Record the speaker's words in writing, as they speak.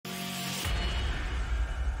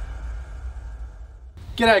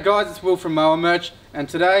G'day guys, it's Will from Mower Merch, and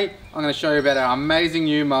today I'm going to show you about our amazing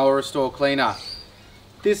new Mower Restore cleaner.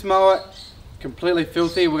 This mower, completely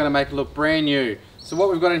filthy, we're going to make it look brand new. So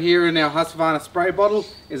what we've got in here in our Husqvarna spray bottle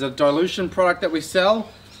is a dilution product that we sell.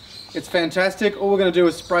 It's fantastic. All we're going to do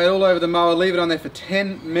is spray it all over the mower, leave it on there for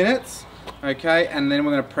 10 minutes, okay, and then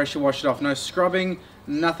we're going to pressure wash it off. No scrubbing,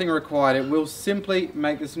 nothing required. It will simply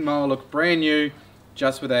make this mower look brand new,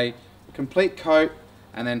 just with a complete coat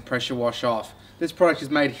and then pressure wash off. This product is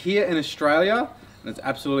made here in Australia and it's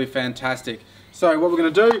absolutely fantastic. So what we're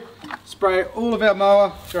going to do, spray all of our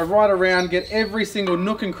mower, go right around, get every single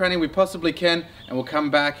nook and cranny we possibly can, and we'll come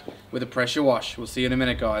back with a pressure wash. We'll see you in a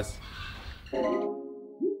minute, guys.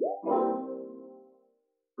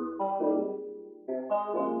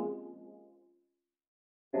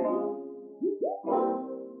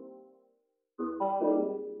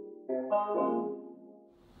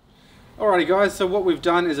 Alrighty guys, so what we've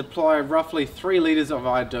done is apply roughly 3 litres of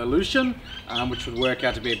our dilution, which would work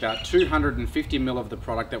out to be about 250 ml of the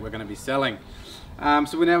product that we're going to be selling.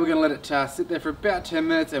 So we're going to let it sit there for about 10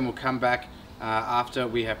 minutes and we'll come back after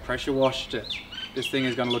we have pressure washed it. This thing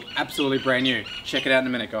is going to look absolutely brand new. Check it out in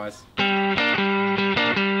a minute, guys.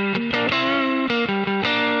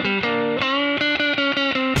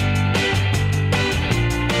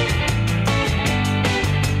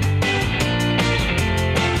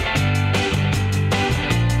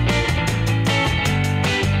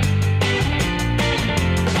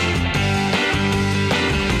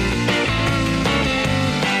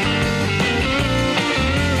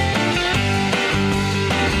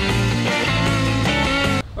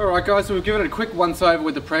 Alright guys, so we've given it a quick once over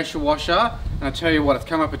with the pressure washer, and I tell you what, it's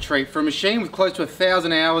come up a treat. For a machine with close to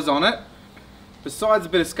 1,000 hours on it, besides a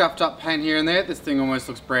bit of scuffed up paint here and there, this thing almost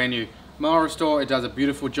looks brand new. Mower Restore, it does a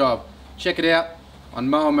beautiful job. Check it out on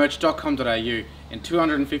mowermerch.com.au in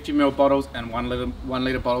 250ml bottles and 1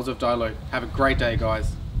 litre bottles of dilute. Have a great day,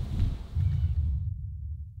 guys.